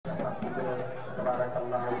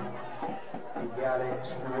tabarakallahu di jaale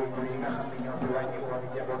suñu waajur yi nga xam ne ñoo fi wàññikoo di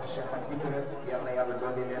njabootu Cheikh ak Djimbira yal na yàlla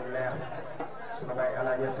dooli leen leer suñu baay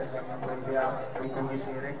Alaaji Seck ak ñu koy ziar buñ ko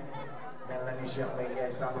gisee rek mel na ni Cheikh Mbaye Ndiaye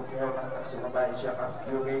Samb teew na ak suñu baay Cheikh As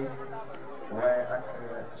Diogay waaye ak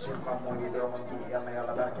Cheikh Mamoudi doomam ji yal na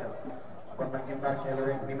yàlla barkeel kon nag ñu barkeelu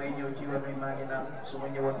rek bi may ñëw ci yoon wi maa ngi naan su ma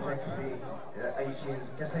ñëwoon fekk fii ay chaise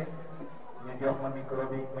kese ñu jox ma micro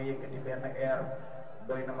bi ma yëkkati benn air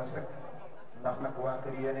doy na ma sëkk ndax nag waa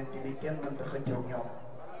kër yonent bi kenn mënta xëccoo ñoom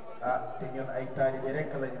te ñun ay taalibe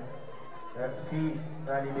rek lañu fii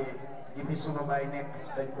taalibe ji fi sunu baay nekk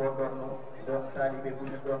dañ koo doon taalibe bu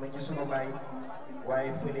ñu doon ci sunu baay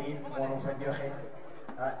waaye fële it moo nu fa joxe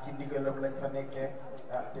ci ndigalam lañ fa nekkee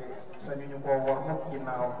te sañu ñu koo wor mukk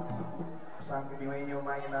ginnaawam sànq bi may ñëw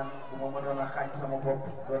maa ngi naan bu ma mënoon a xaaj sama bopp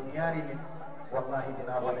doon ñaari nit wallahi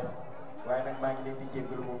dinaa ko def waaye nag maa ngi leen di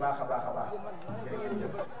jéggalu bu baax a baax a baax jërë ngeen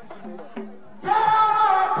jëf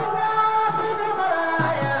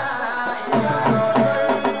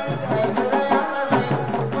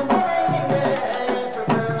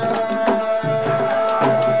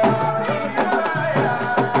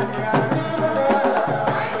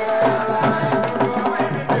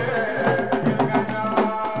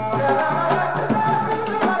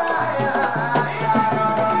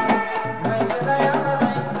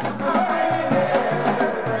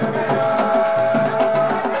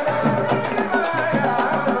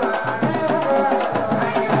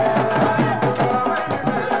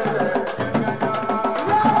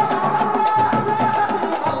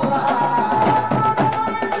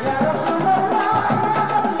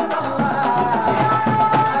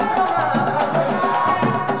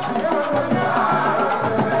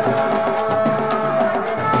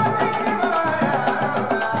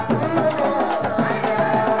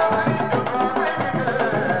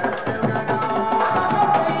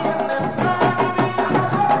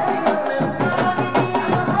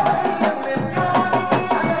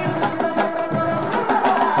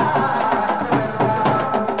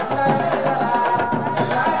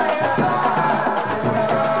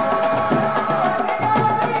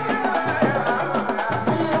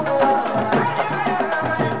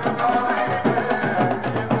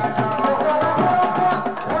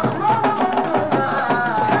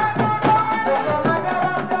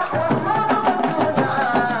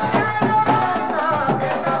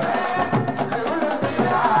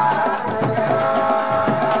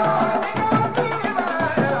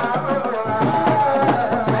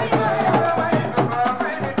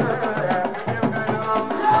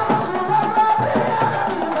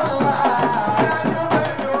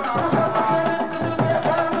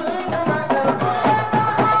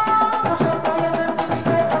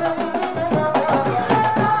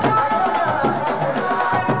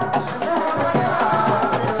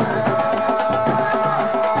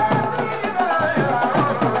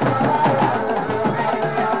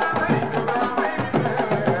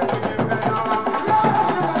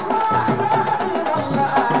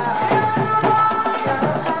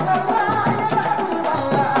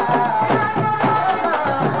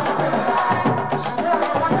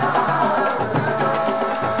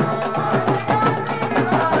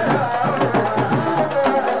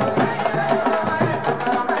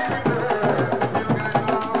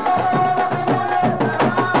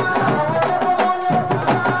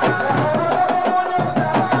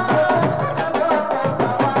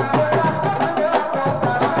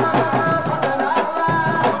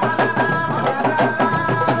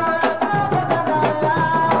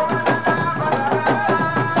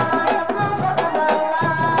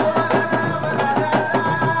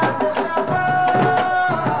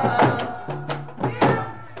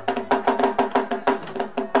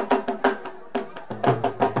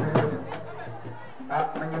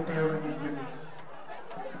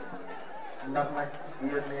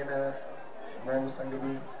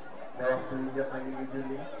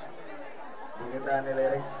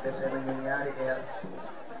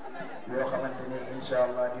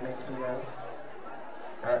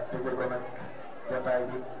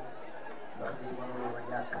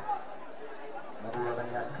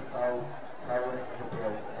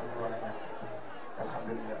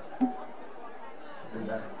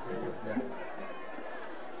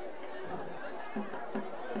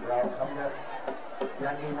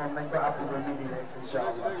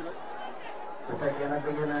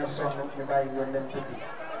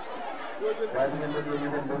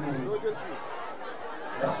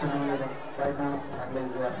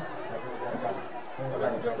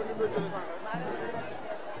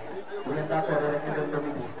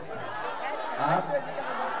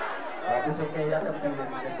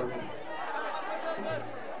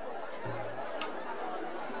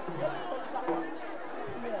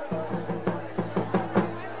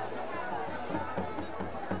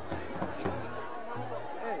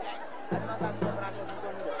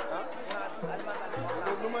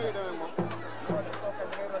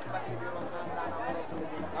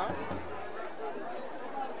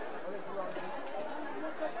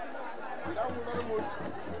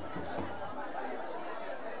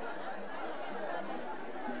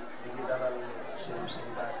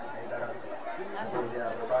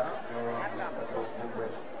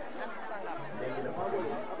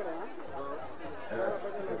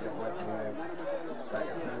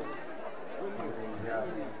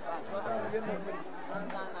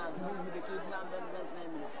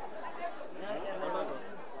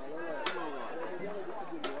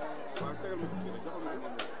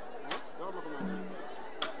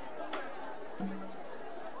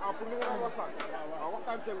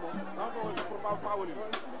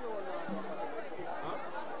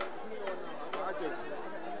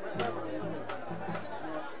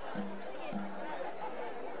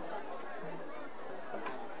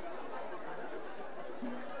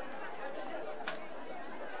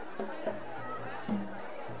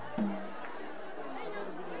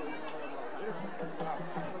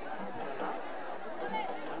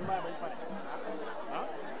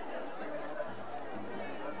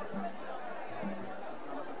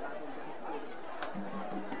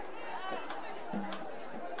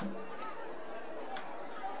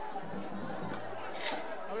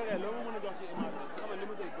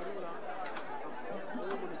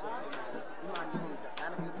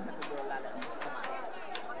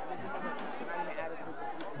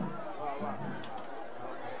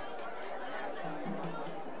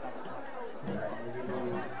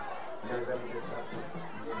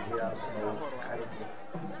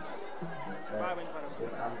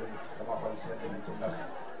seen ànd sama xol sedd na ci ndax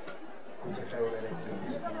ku ci xewle rek nga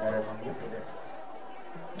gis ni moromam yëpp def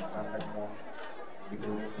ànd ak moom di ko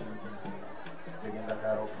wétti jóge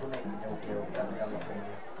Ndakaaru fu nekk ñëw teew yàlla yàlla fay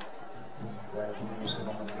leen waaye bu ñu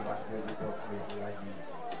sunu man bu baax boobu toog muy laaj yi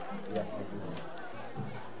yàq na Diouf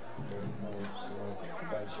te ñëw sunu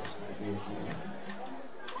bàyyi chef Sadbou Diouf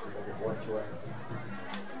di ko def wàccuwaay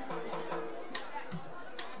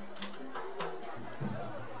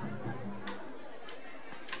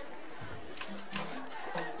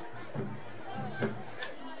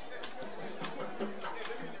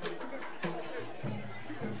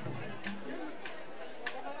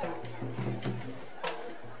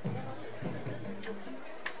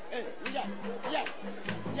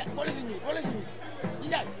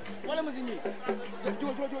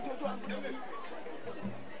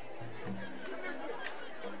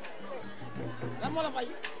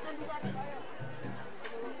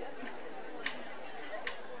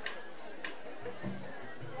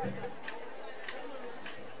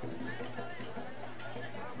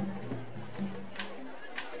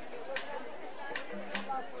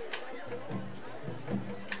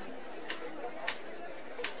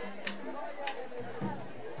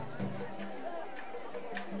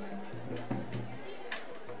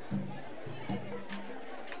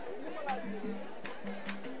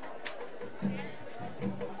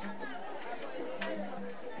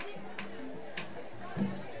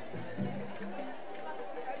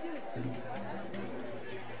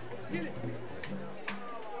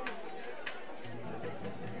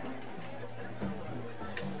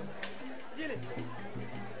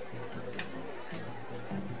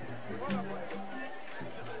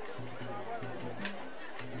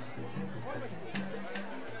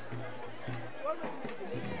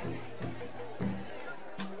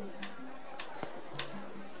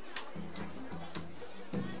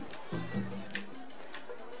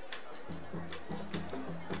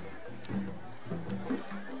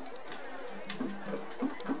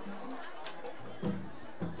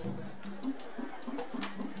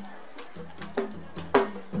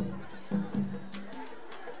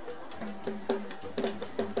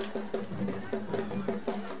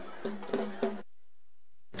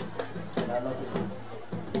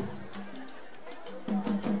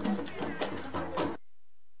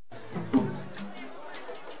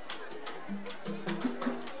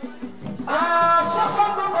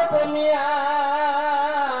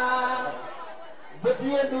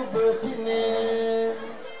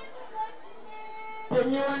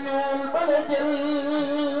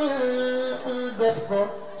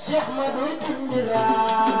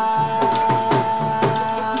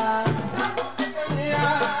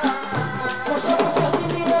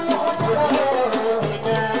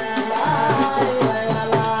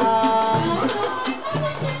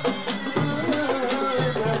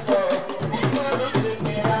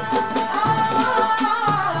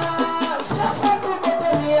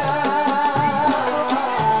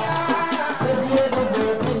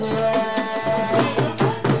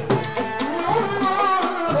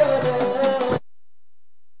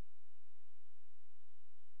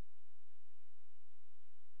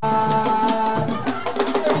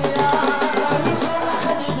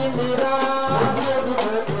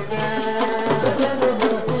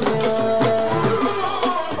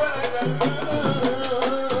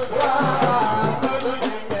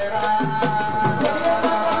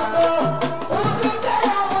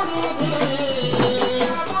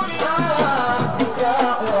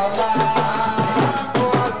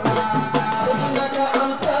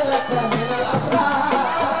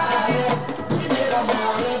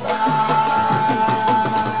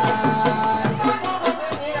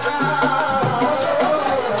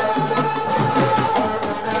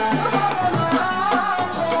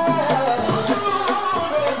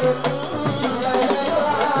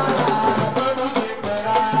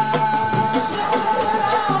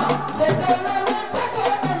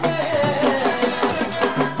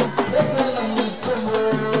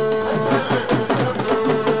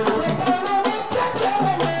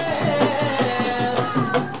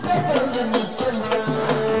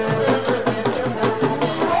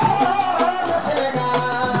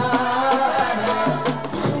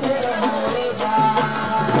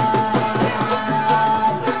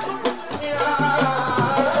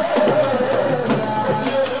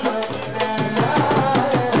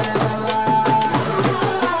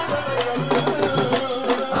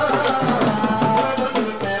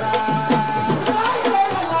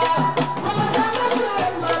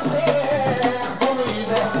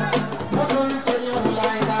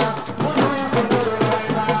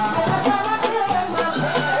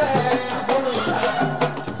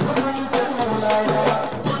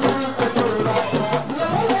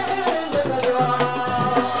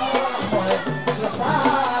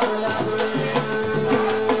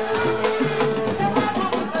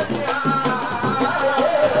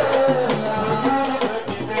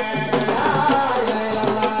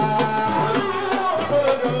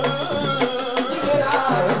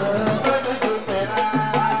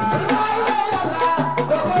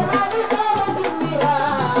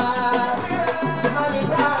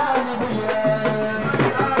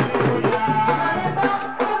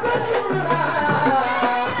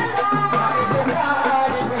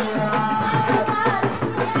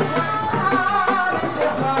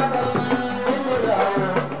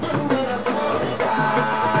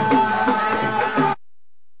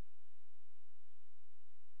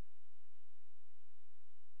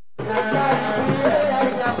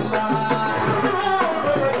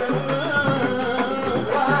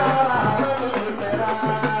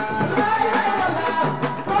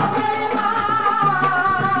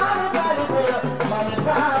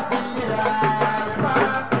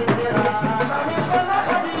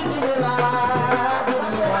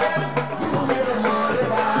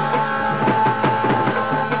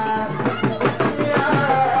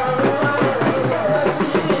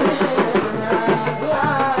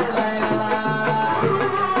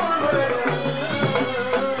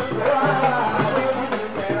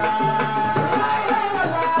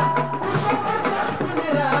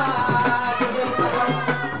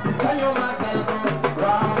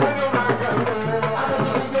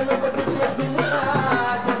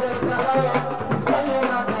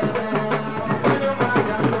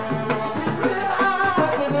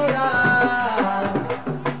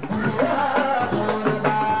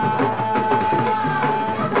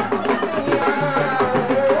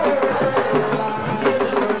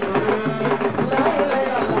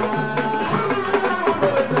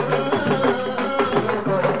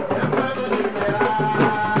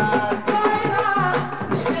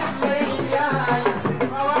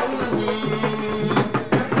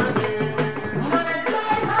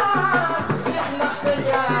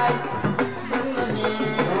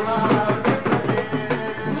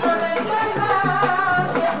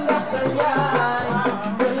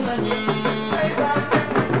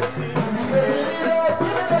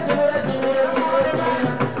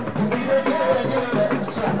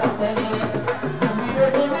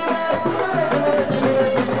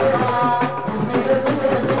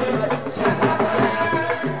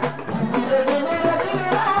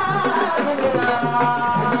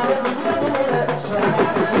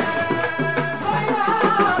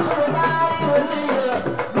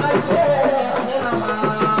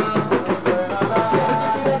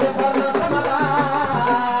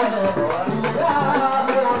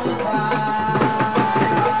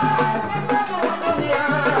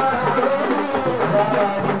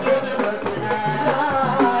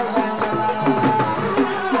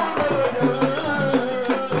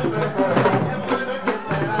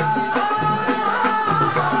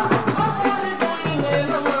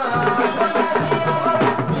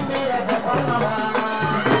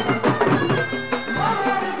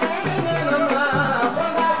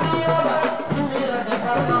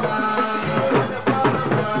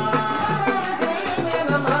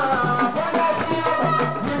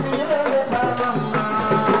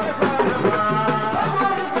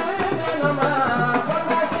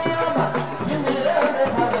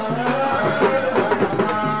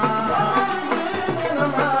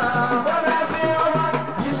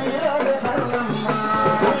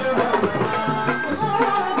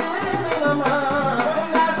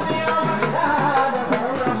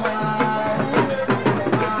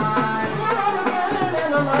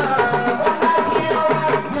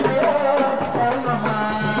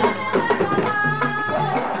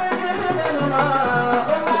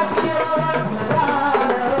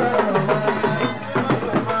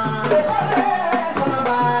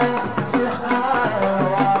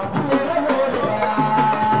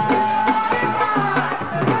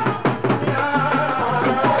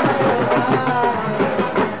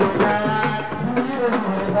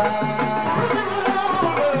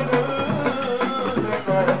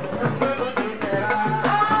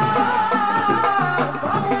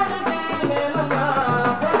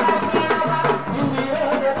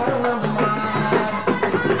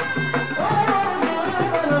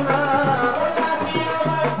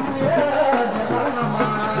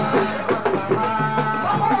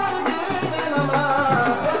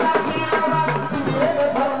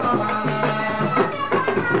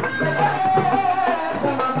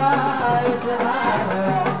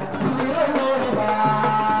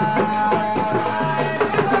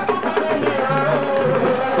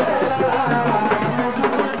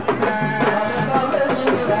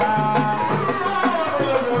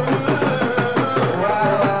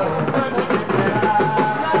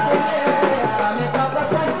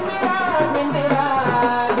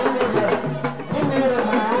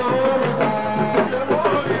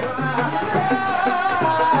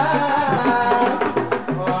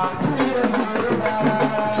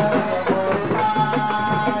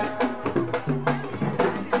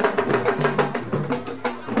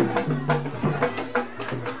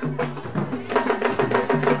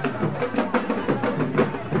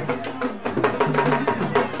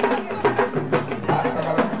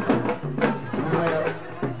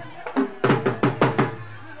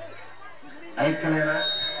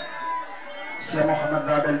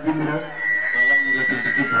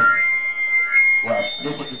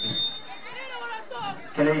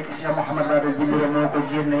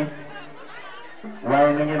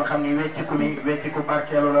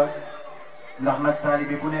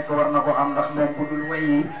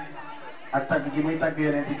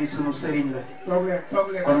sunu sëriñ la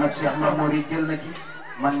kon nag Cheikh Mamouri jël na ci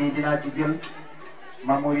man mii dinaa ci jël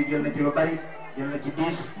Mamouri jël na ci lu bari jël na ci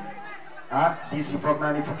 10 ah 10 yi foog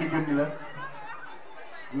naa ni fukki junni la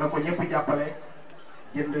na ko ñëpp jàppale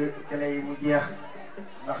jënd télé yi mu jeex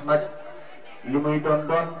ndax nag li muy doon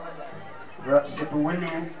surtout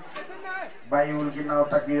wëliyu bàyyiwul ginnaaw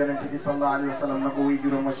tagg yonent bi sallallahu alayhi wa sallam na ko wuy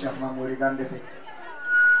juróom Cheikh Mamouri daan defee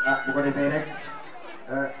ah bu ko defee rek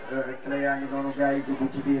télé yaa ngi noonu gars yi dugg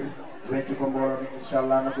ci biir wecc ko mbooloo mi incha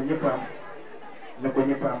allah na ko ñëpp am na ko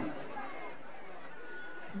ñëpp am.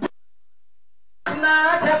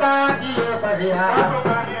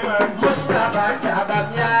 Mustafa sabab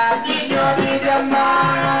ya di ñobi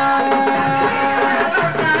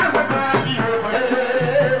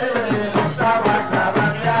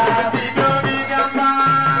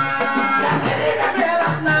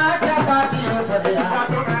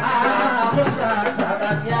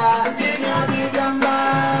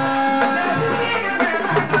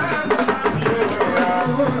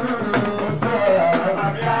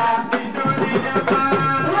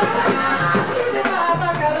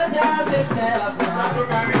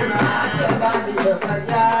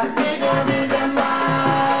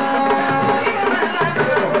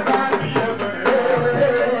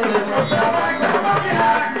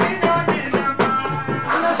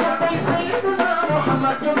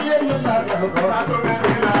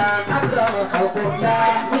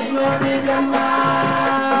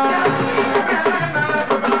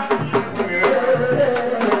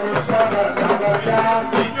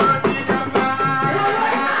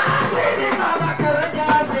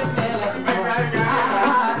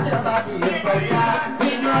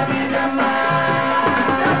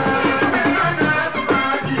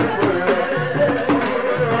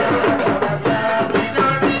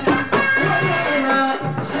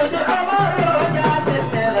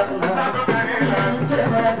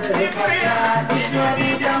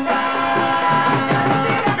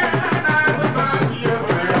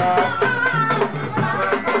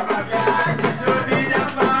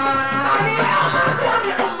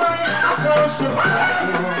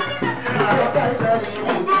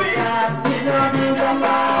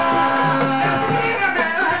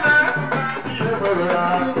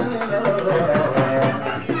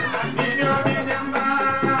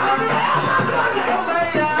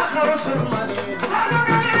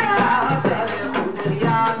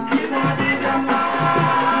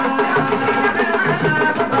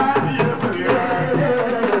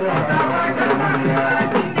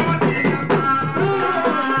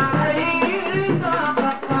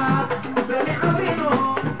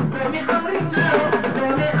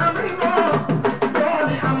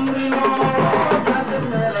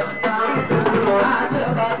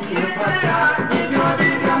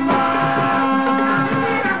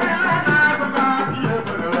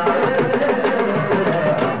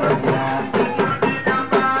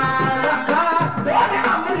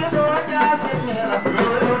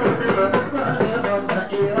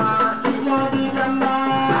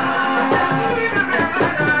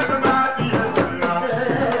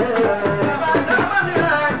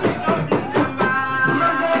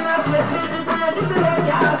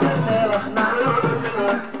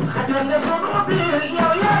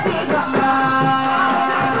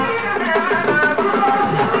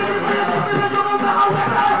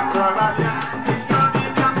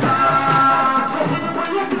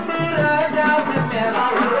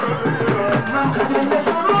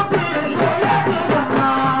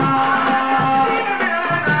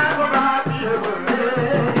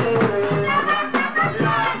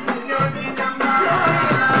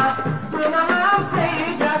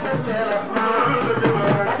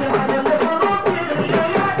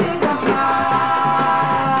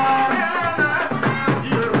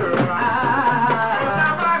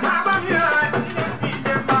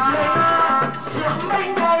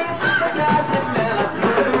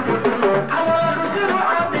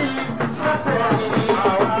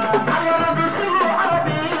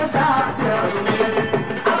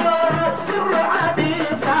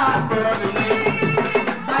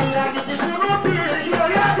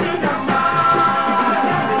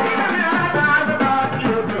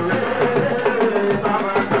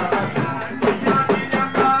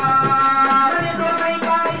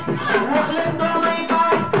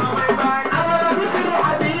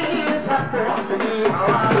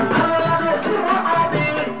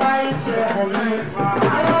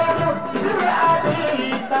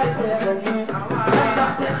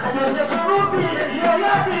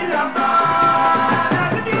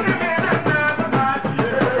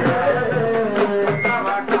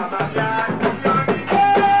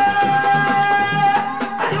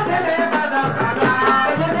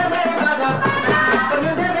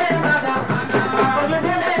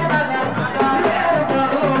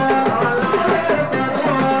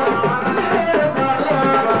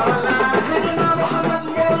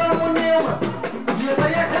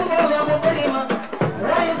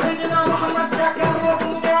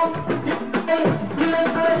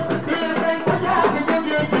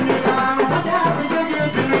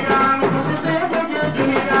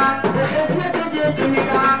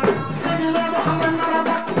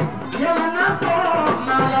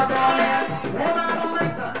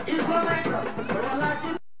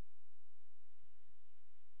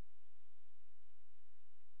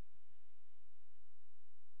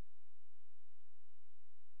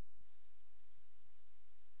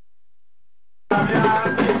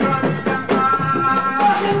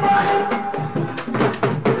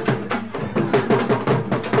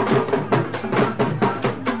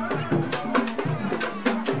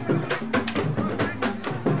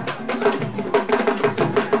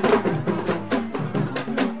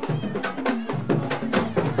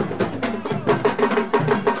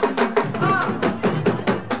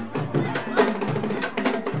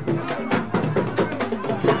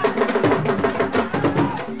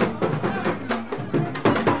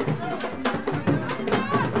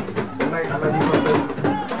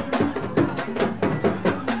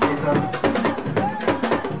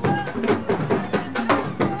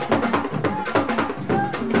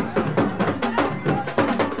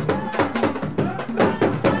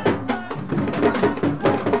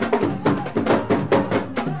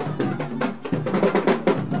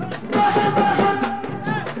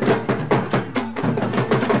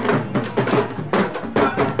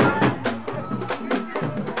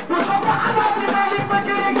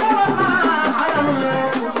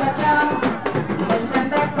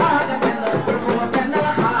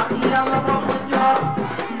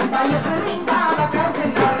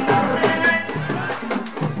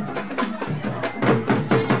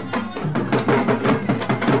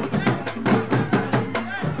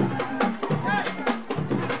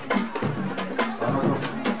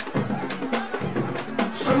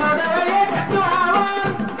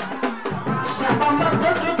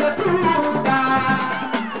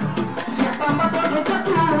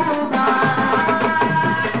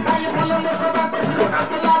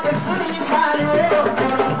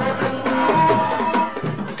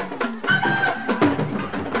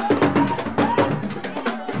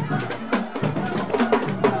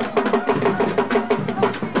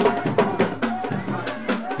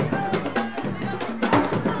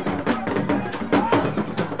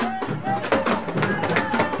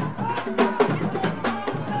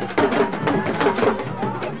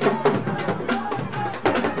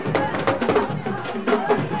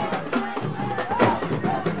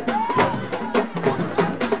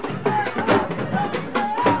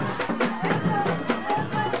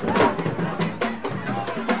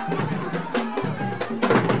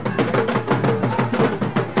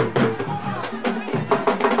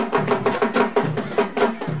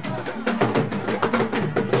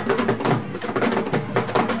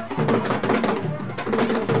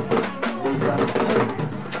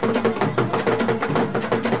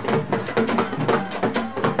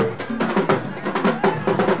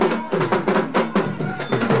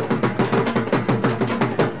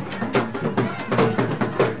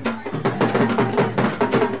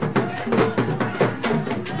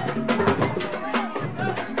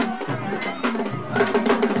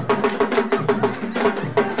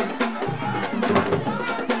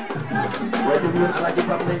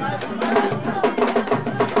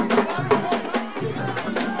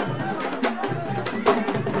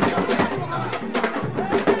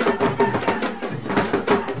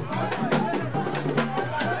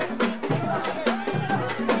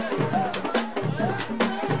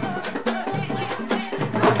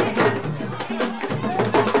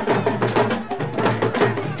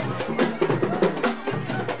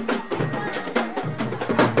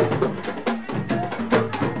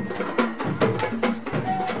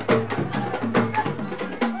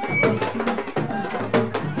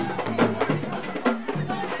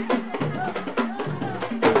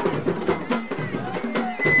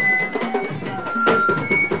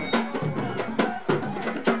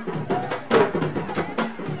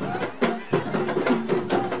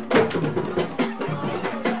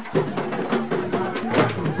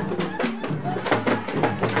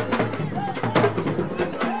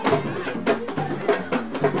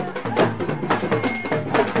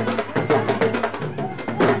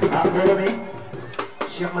mbooloo mi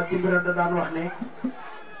Cheikh ma Djimbira da daan wax ne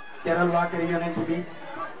teral waa kër yonent bi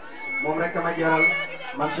moom rek ma jaral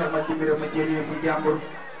man Cheikh ma Djimbira ma jëlee fi jàmbur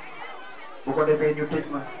bu ko defee ñu tëj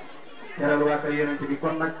ma teral waa kër yonent bi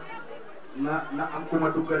kon nag na am ku ma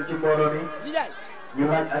duggal ci mbooloo mi ñu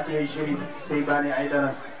laaj addiyee Chérif Seybani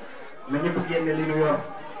Aïdara na ñëpp génne li ñu yor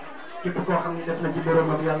képp koo xam ne def na ci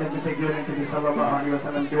boromam yàlla gisee ak yonent bi sallallahu alayhi wa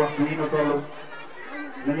sallam ci waxtu yi nu toll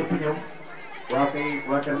na ñëpp ñëw waa kay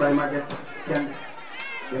waa kër Baye Maguette kenn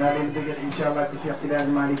dinaa leen bëggal incha allah ci Cheikh Sidi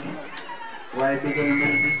Hadji Malick waaye bëggal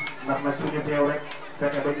mbir bi ndax nag fu ñu teew rek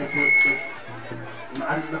fexe ba ñëpp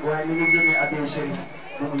waaye ni ñu génnee addiyee Chérif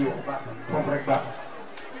bu mu yóbbu baax foofu rek baax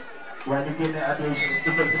waaye ñu génnee addiyee Chérif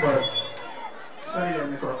duggal ci borom sori leen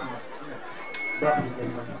micro baax ni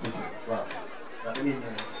ngeen mën a waaw waaw da ngeen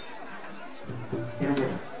ñëw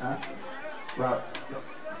jërëjëf ah waaw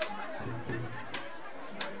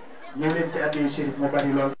ñëw leen ci addiyee Chérif mu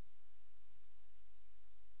bari lool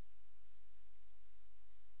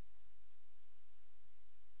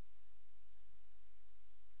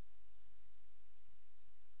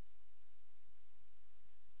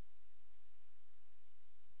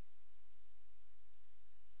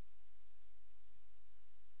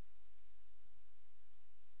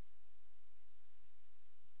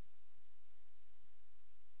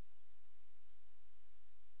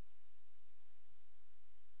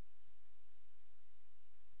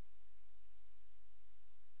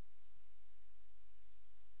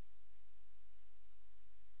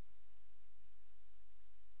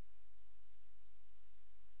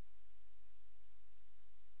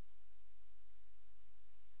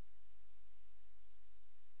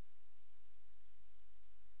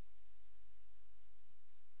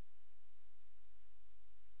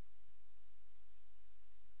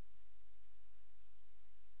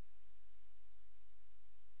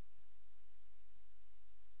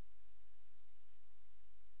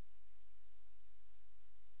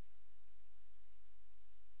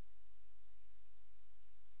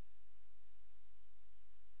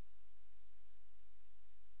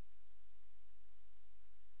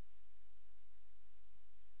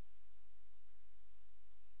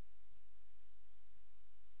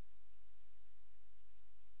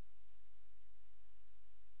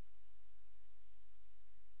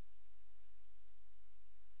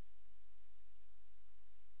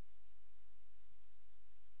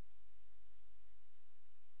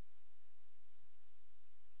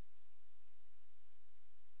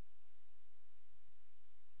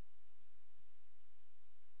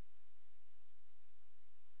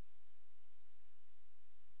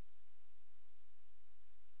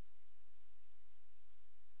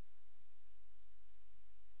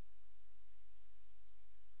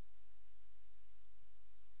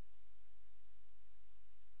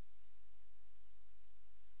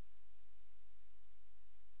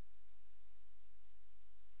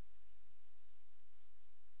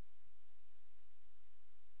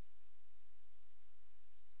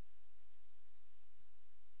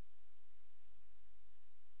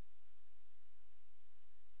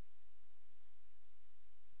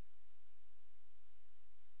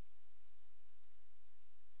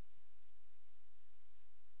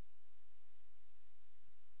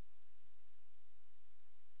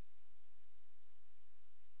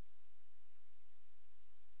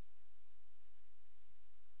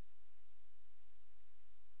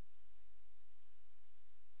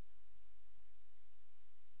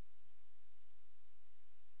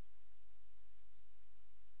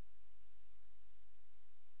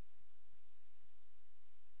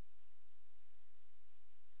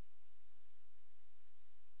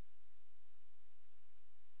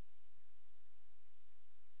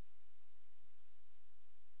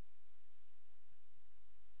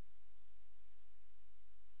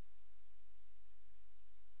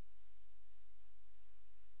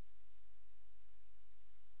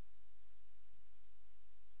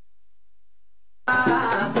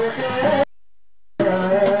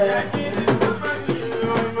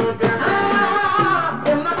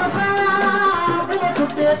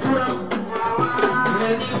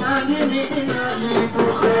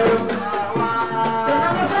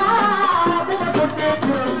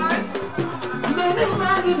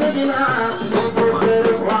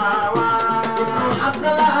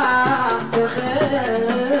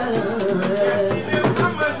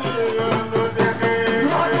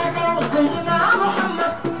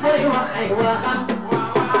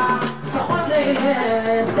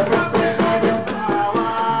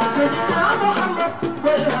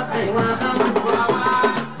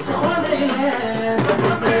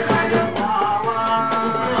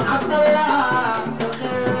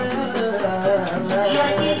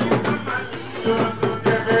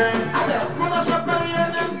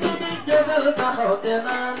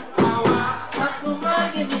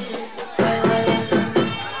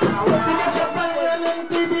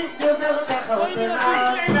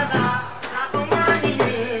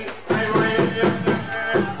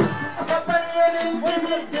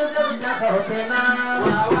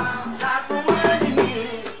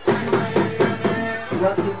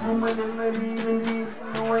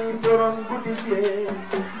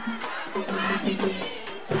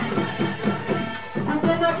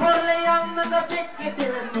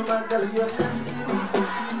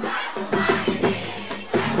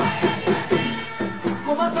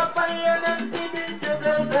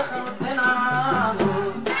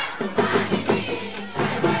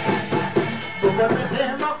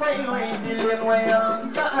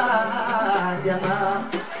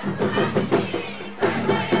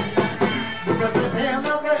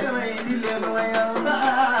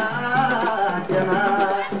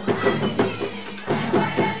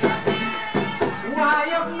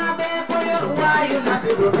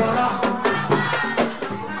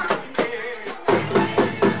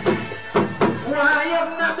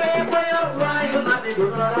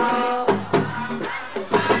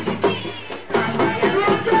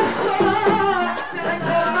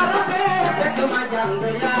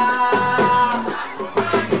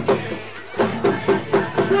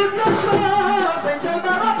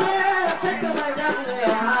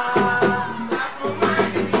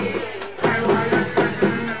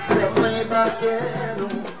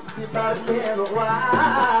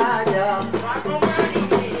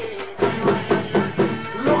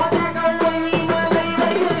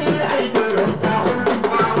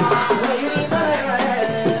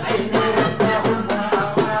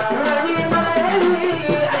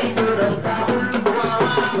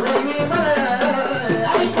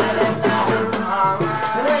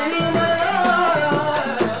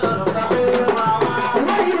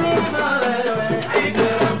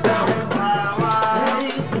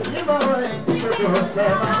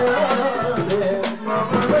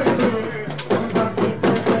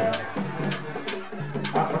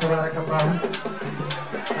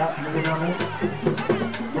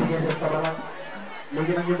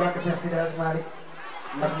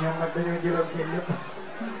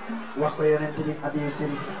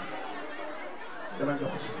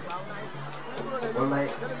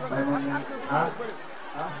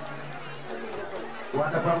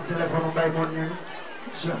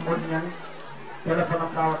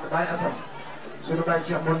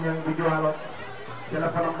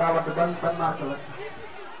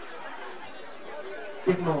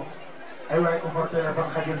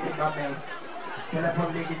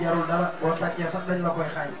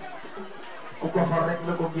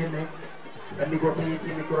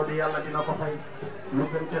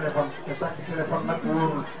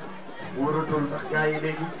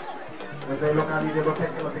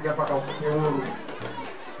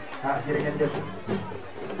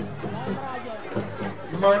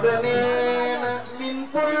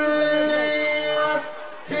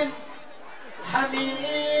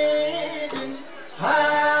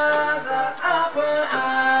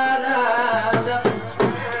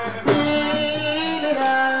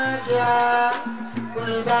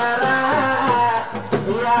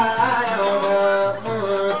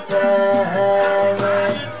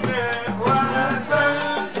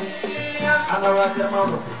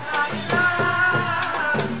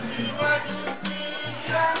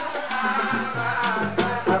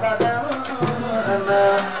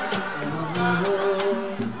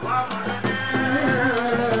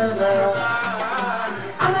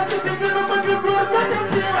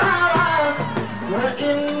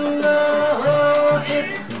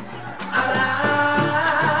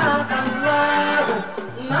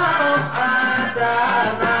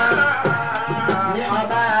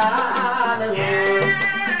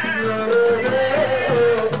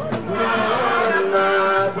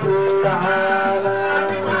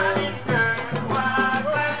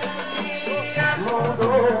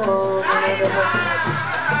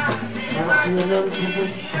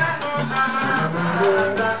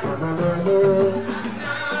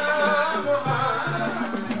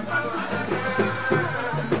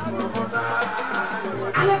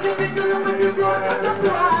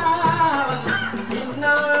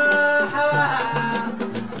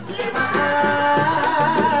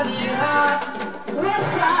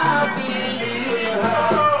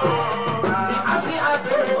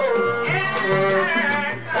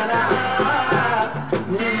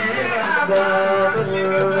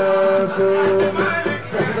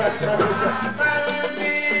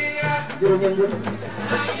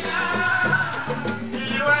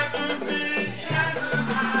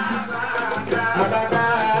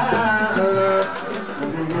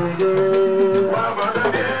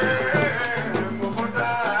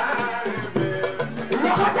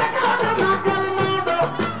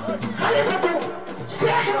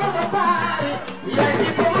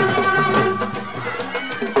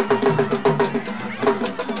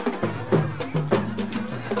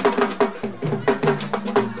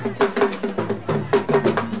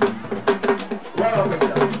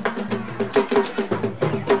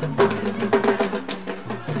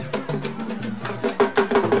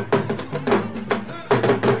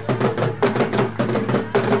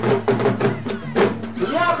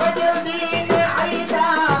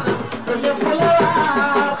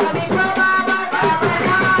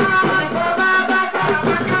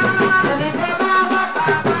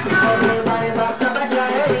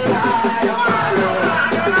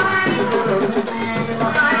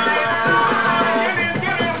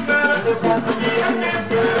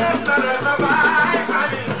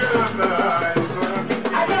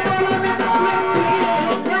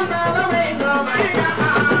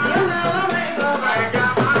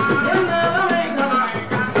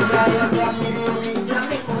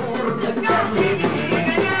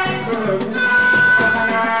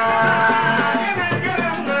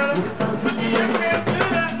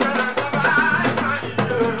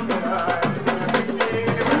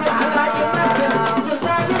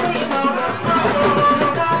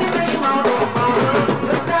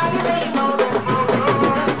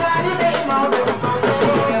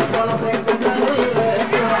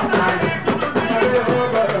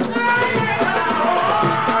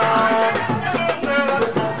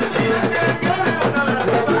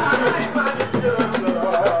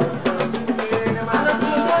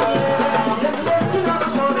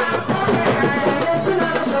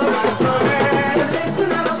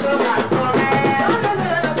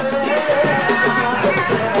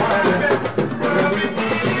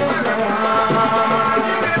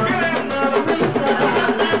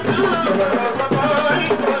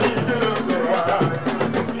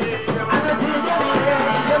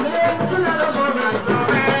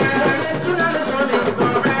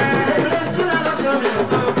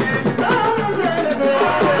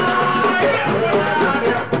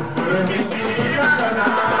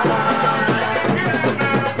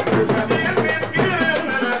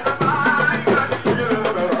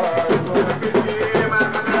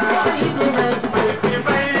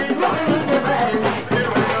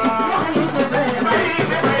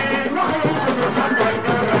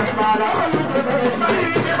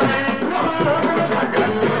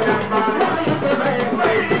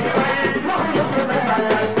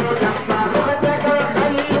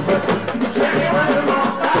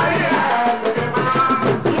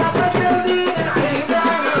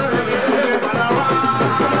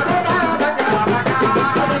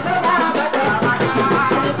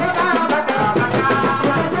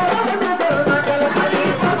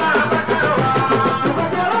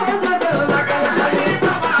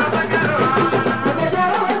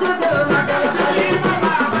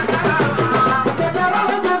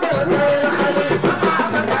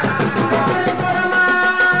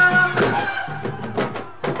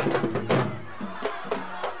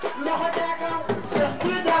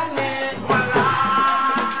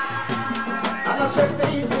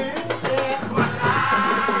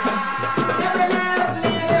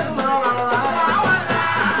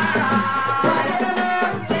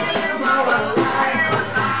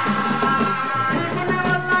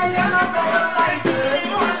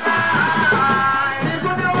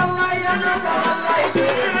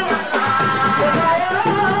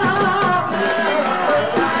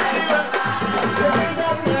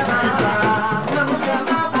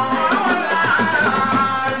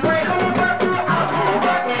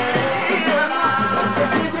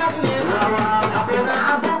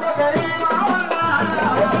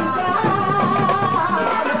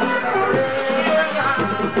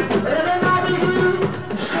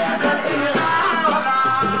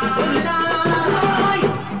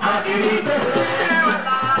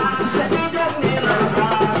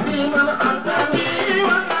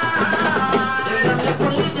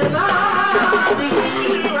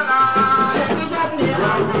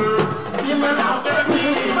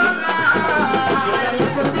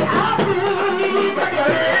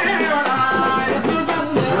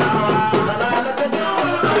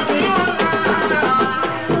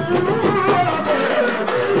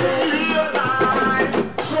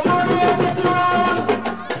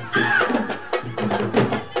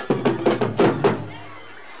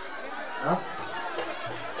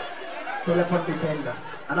téléphone bi feeñ la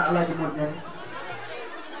ana Alaaji Mod Ñang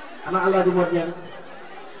ana Alaaji Mod Ñang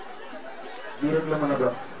bii rek la mën a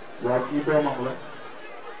doon waaw kii doomam la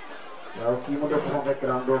waaw kii mu def fond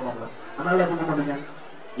écran doomam la ana Alaaji Mamadou Ñang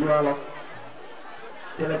jiwaalo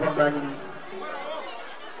téléphone baa ngi nii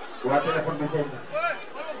waa téléphone bi feeñ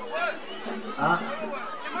na ah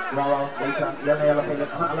waaw waaw ndeysaan yal na yàlla fay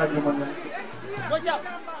leen ana Alaaji Mod Ñang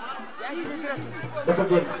dafa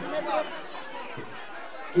génn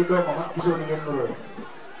kii doomam ak gisoo ni ngeen nuroo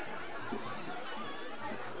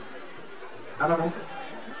ana moom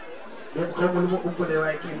lépp xaw ma lu ma umpalee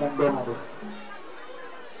waaye kii moom doomam la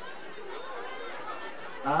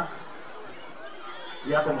ah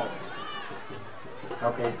yaa ko moom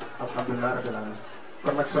ok alhamdulilah rabbil alamin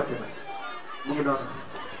kon nag sotti na mu ngi noonu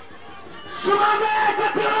suma nee ca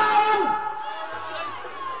Tiwaawan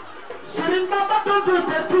Sëriñ Bamba tontu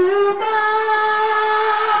te Tuuba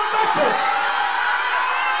Mbakke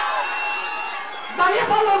bàyyi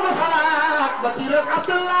fa la masalaat Basiir ak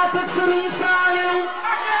Abdullah teg Sëriñ Saaliw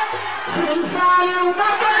Mbakke Sëriñ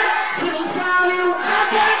Saaliw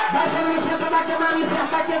Mbakke ba Sëriñ Seex Mbakke maami Seex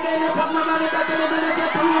Mbakke Gaynde Fatma maami Mbakke ne dina ca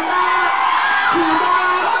Tuuba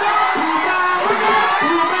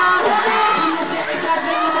Sëriñ Seex Isaa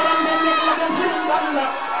Gaynde borom de nekk la gën Sëriñ Bamba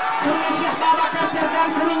Sëriñ Seex Babacar Tergaan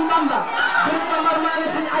Sëriñ Bamba Sëriñ Mamar Maane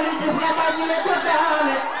Sëriñ Ali Diouf la bàyyi le ko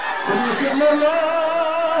daane Sëriñ Seex Lolo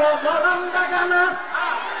borom Dagana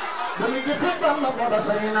dama gis Bamba booba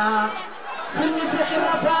sëy na Sëriñ Seex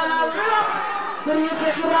Ibra Faal Sëriñ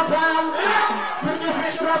Seex Ibra Faal Sëriñ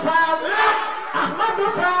Seex Ibra Faal Ahmadu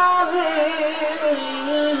Faal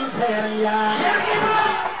Seex yaa Seex Ibra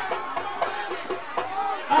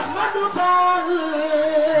Ahmadu Faal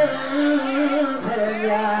Seex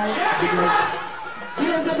yaa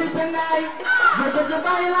Dieng bi tengay mo ko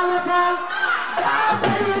bay la la faal daa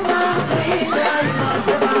bari ma sey day ma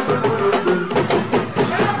ko ba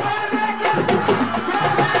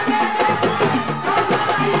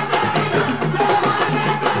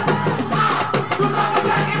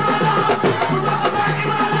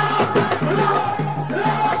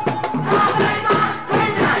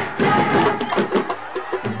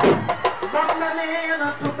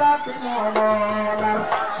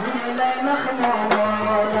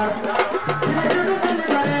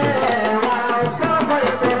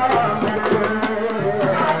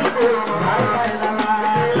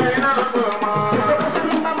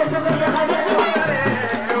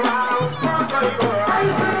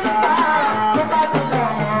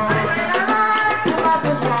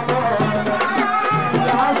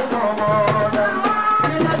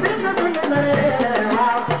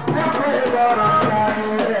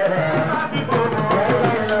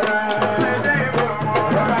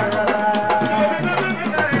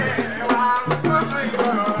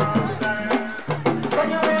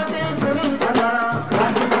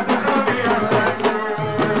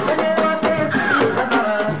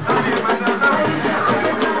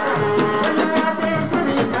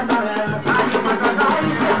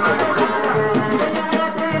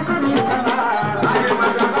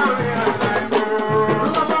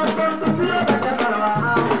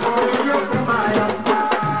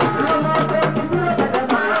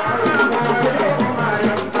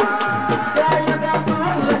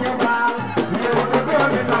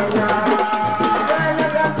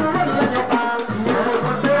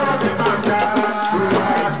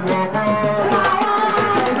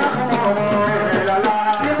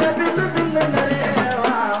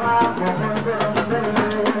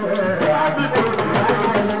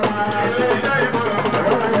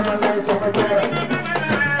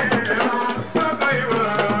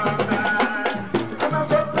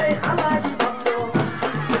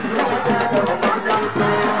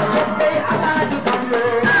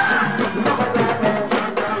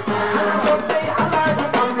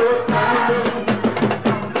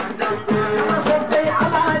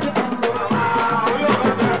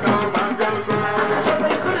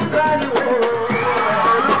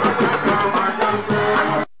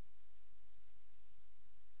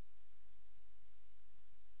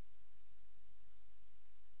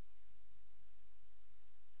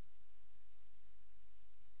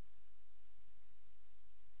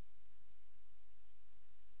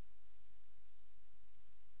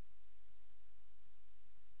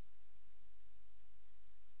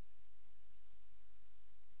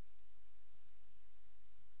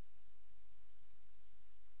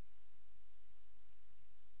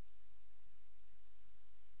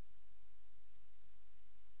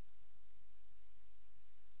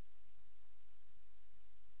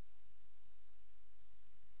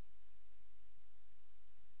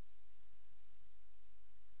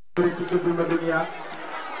ci Kebemer dunia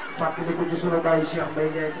fàttali ko ci sunu baay Cheikh Mbaye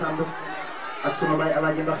Ndiaye Samb ak sunu baay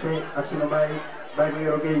Alaaji Ndaxte ak sunu baay Baye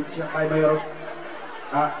Mayoro Gueye Cheikh Baye Mayoro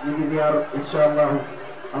ah ñu ngi ziar incha allahu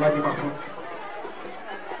Alaaji Mahfoud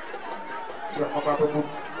Cheikh Papa Boub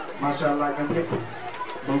macha allah ñoom ñëpp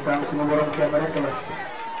ndeysaan sunu borom kenn rek la.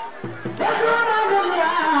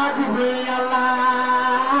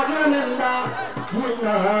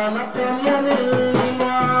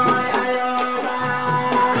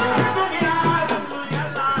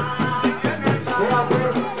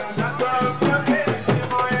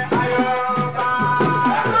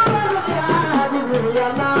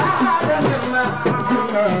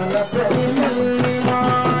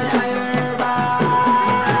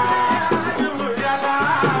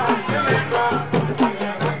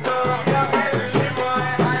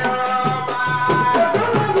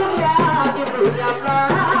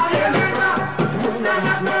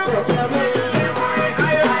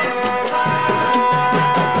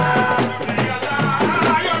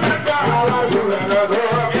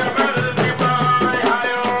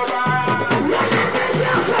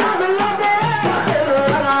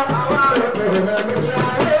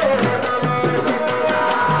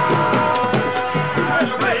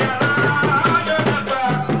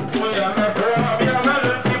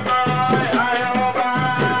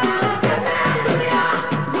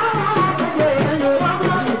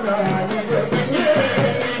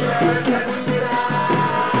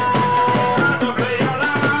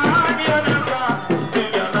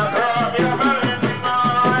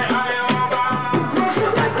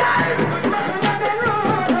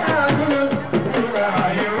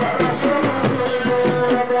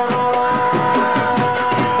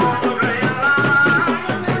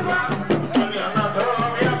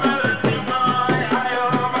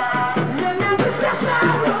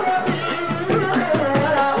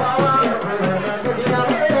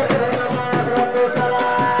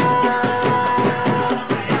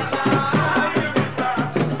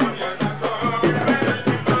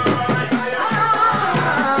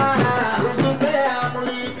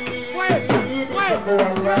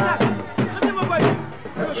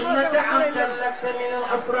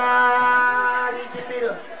 الأسرار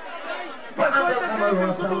جبريل وأنت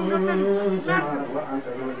الأمل وأنت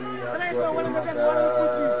الولي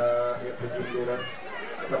جبريل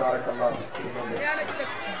تبارك الله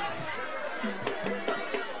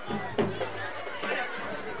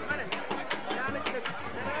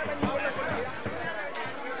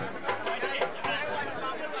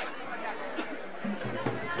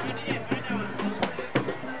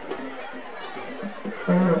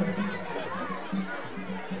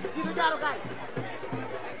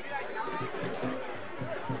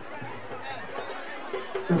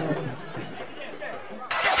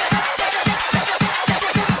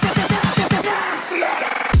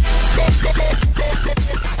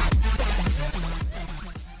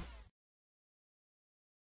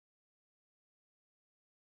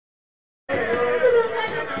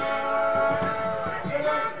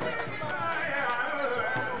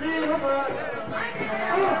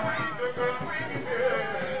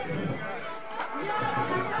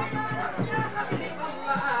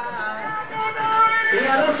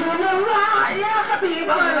يا رسول الله يا حبيب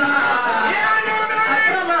الله